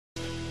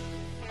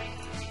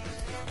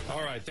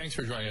All right, thanks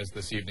for joining us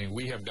this evening.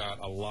 We have got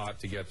a lot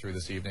to get through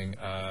this evening.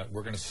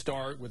 We're going to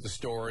start with the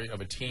story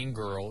of a teen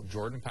girl,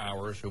 Jordan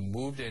Powers, who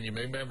moved in. You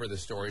may remember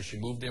this story. She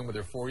moved in with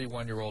her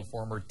 41-year-old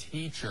former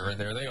teacher,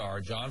 and there they are,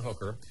 John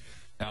Hooker.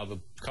 Now, the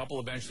couple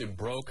eventually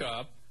broke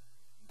up,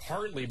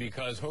 partly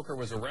because Hooker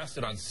was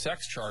arrested on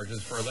sex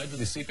charges for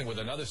allegedly sleeping with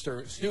another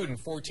student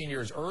 14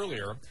 years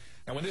earlier.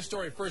 And when this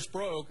story first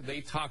broke,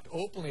 they talked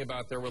openly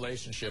about their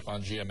relationship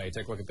on GMA.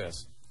 Take a look at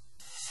this.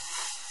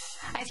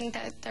 I think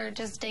that they're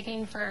just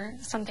digging for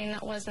something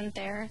that wasn't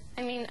there.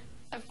 I mean,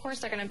 of course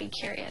they're going to be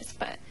curious,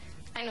 but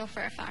I know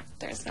for a fact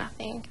there's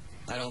nothing.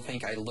 I don't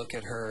think I look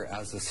at her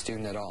as a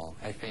student at all.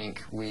 I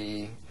think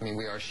we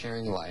are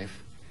sharing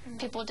life.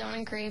 People don't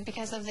agree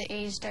because of the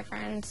age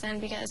difference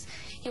and because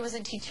he was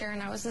a teacher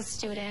and I was a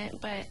student,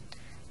 but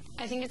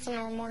I think it's a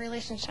normal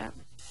relationship.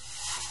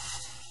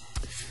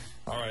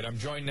 All right, I'm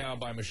joined now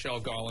by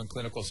Michelle Golland,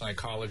 clinical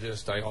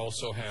psychologist. I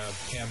also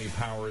have Tammy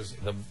Powers,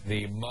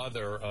 the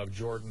mother of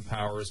Jordan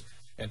Powers.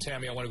 And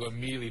Tammy, I want to go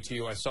immediately to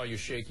you. I saw you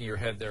shaking your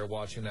head there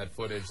watching that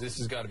footage. This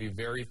has got to be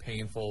very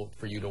painful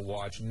for you to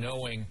watch,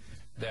 knowing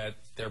that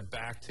they're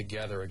back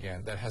together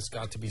again. That has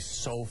got to be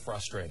so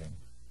frustrating.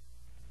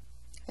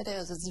 It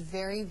is. It's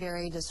very,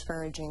 very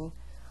discouraging.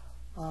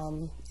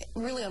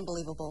 Really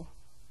unbelievable.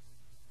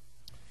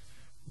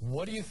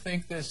 What do you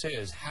think this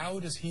is? How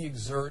does he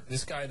exert,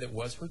 this guy that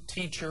was her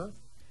teacher,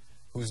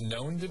 who's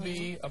known to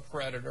be a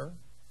predator,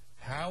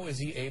 how is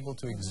he able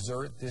to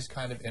exert this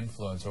kind of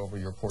influence over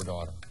your poor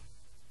daughter?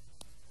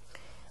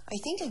 I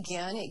think,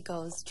 again, it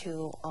goes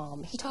to,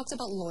 he talks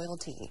about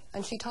loyalty.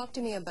 And she talked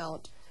to me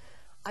about,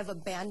 I've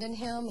abandoned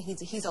him,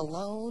 he's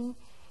alone.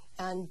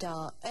 And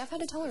I've had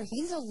to tell her,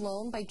 he's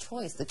alone by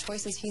choice, the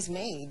choices he's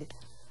made.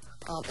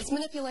 It's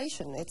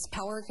manipulation. It's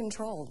power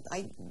control.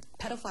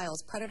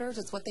 Pedophiles, predators,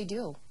 it's what they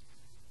do.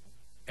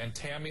 And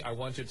Tammy, I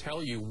want to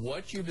tell you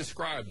what you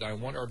described. I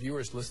want our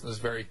viewers to listen to this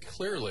very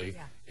clearly.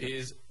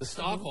 Is the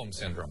Stockholm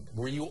Syndrome,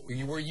 where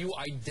you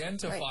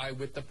identify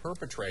with the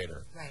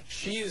perpetrator.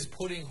 She is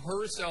putting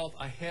herself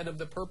ahead of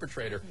the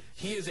perpetrator.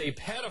 He is a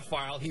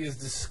pedophile. He is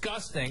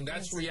disgusting.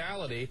 That's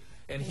reality.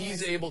 And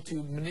he's able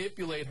to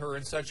manipulate her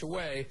in such a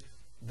way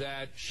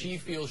that she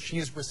feels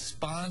she's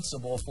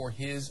responsible for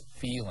his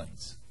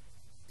feelings.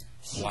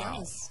 She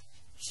does.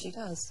 She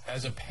does.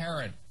 As a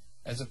parent,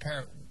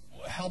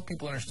 help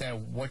people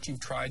understand what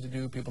you've tried to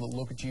do. People that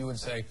look at you and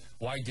say,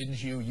 "Why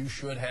didn't you? You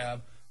should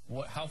have."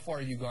 How far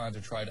have you gone to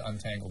try to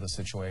untangle the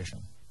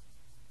situation?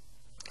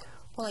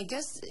 Well, I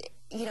guess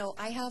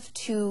I have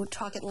to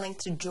talk at length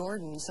to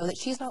Jordan so that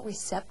she's not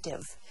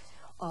receptive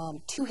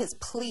to his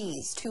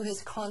pleas, to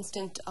his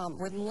constant,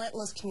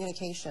 relentless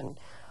communication.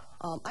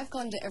 I've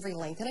gone to every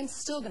length, and I'm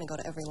still going to go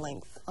to every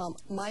length.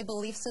 My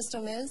belief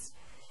system is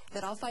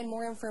that I'll find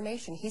more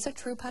information. He's a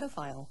true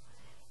pedophile.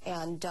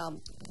 And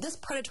this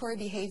predatory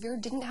behavior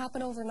didn't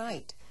happen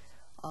overnight,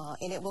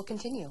 and it will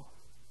continue.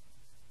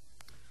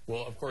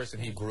 Well, of course,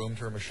 and he groomed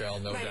her, Michelle,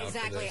 no doubt.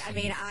 Exactly. I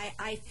mean,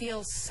 I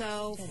feel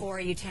so for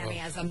you, Tammy,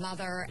 as a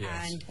mother.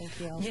 Yes. And, Thank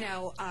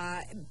you.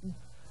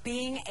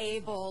 Being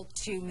able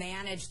to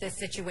manage this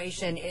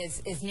situation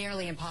is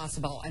nearly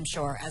impossible, I'm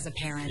sure, as a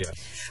parent.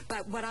 Yes.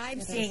 But what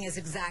I'm seeing is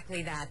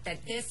exactly that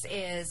this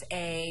is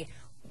a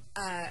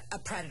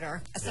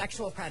predator, a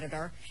sexual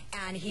predator,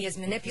 and he is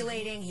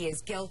manipulating, he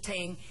is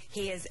guilting,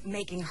 he is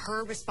making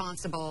her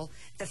responsible.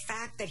 The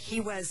fact that he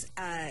was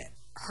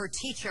her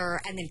teacher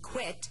and then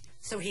quit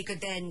so he could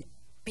then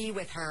be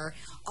with her,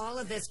 all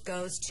of this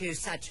goes to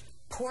such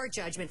poor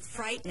judgment,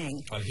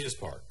 frightening. On his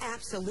part.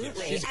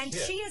 Absolutely. Yeah, and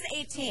she is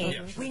 18.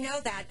 Yeah. We know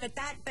that,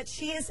 but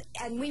she is,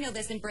 and we know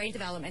this in brain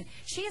development,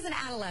 she is an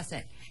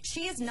adolescent.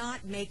 She is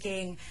not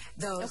making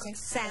those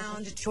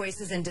sound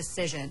choices and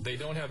decisions. They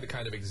don't have the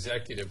kind of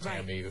executive,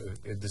 Tammy,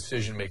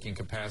 decision-making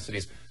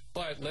capacities.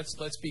 But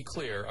let's be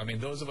clear. I mean,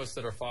 those of us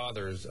that are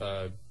fathers,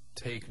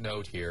 take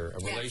note here.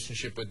 A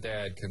relationship with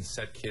dad can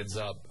set kids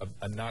up.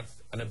 Not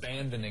an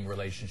abandoning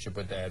relationship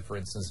with dad, for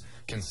instance,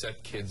 can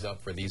set kids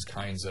up for these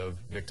kinds of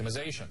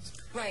victimizations.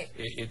 Right.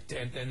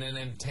 And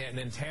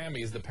then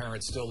Tammy is the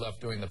parent still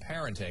left doing the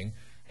parenting,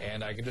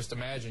 and I can just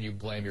imagine you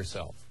blame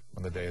yourself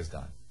when the day is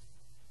done.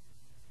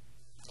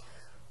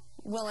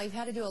 Well, I've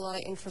had to do a lot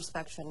of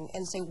introspection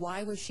and say,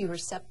 why was she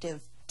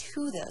receptive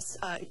to this?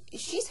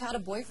 She's had a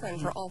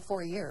boyfriend for all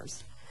 4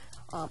 years.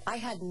 I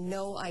had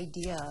no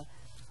idea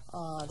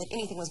that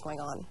anything was going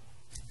on.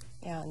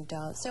 And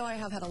so I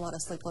have had a lot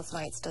of sleepless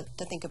nights to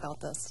think about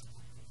this.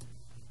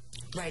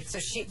 Right.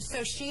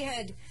 So she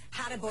had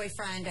a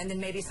boyfriend, and then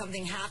maybe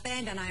something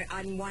happened, and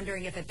I'm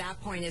wondering if at that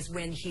point is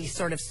when he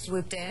sort of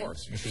swooped in. Of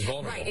course, when she's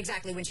vulnerable. Right,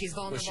 exactly, when she's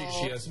vulnerable.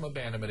 Well, she has some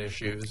abandonment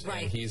issues,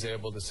 and he's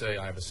able to say,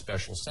 I have a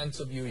special sense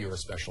of you, you're a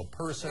special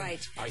person,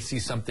 I see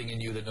something in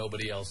you that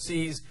nobody else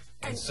sees,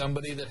 and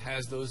somebody that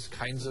has those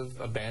kinds of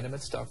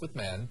abandonment stuff with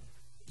men,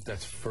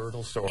 that's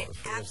fertile soil.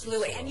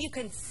 Absolutely, and you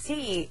can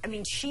see, I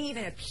mean, she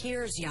even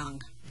appears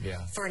young.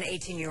 Yeah. For an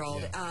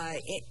 18-year-old,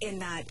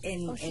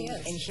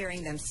 in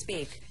hearing them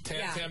speak.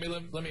 Tammy,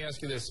 let me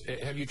ask you this: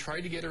 have you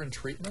tried to get her in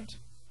treatment?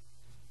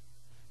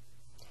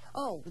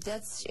 Oh,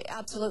 that's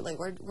absolutely.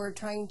 We're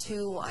trying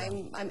to.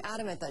 I'm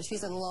adamant that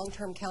she's in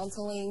long-term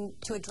counseling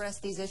to address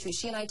these issues.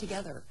 She and I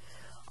together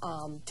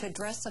to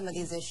address some of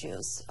these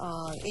issues.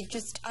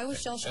 I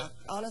was shell-shocked,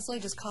 honestly,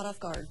 just caught off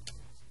guard.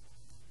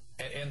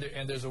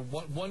 And there's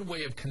one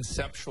way of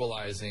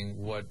conceptualizing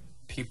what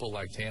people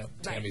like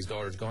Tammy's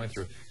daughter is going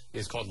through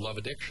is called love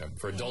addiction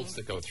for adults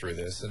that go through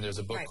this. And there's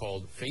a book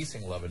called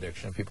Facing Love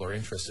Addiction, if people are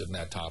interested in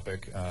that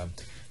topic,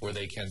 where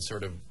they can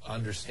sort of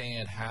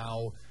understand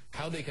how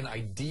they can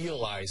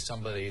idealize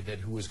somebody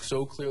who is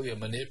so clearly a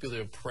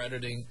manipulative,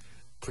 predating.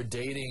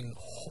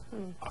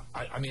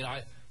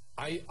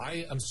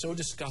 I am so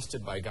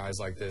disgusted by guys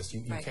like this.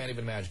 You can't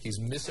even imagine. He's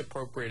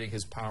misappropriating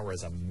his power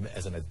as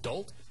an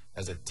adult,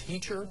 as a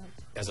teacher,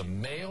 as a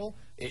male,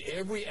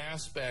 every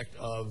aspect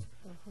of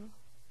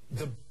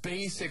the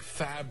basic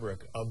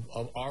fabric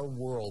of our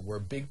world where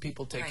big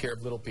people take care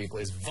of little people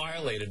is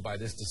violated by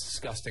this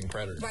disgusting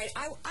predator. Right.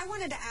 I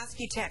wanted to ask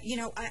you, Ted,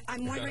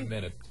 I'm wondering... You've got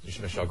a minute.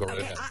 Michelle, go right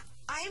ahead.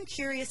 I am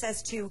curious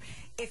as to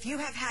if you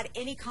have had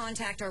any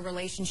contact or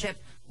relationship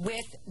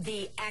with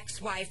the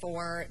ex-wife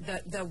or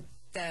the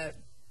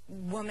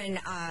woman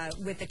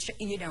with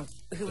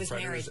who was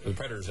married. The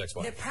predator's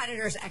ex-wife. The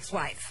predator's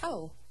ex-wife.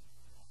 Oh,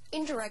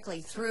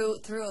 indirectly through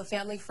a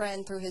family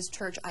friend, through his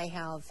church. I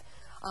have.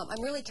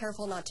 I'm really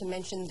careful not to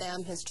mention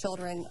them, his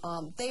children.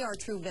 They are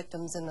true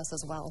victims in this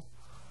as well.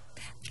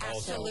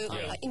 Absolutely.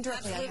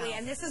 Indirectly, absolutely.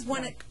 And this is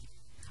one.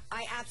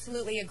 I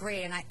absolutely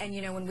agree, and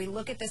when we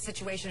look at this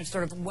situation of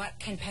sort of what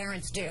can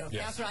parents do,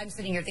 that's what I'm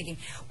sitting here thinking.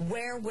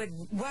 What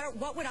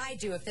would I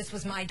do if this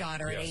was my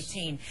daughter at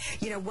 18?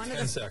 One of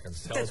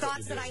the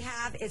thoughts that I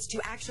have is to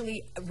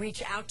actually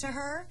reach out to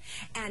her,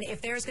 and if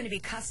there's going to be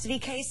a custody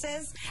case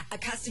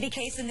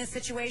in this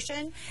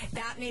situation,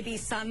 that may be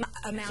some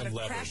amount of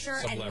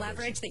pressure and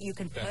leverage that you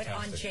can put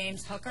on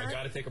James Hooker. I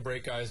got to take a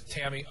break, guys.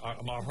 Tammy,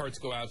 my hearts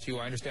go out to you.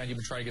 I understand you've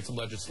been trying to get some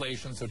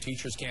legislation so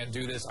teachers can't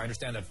do this. I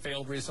understand that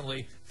failed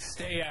recently.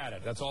 Stay at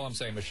it. That's all I'm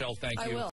saying. Michelle, thank you. I will.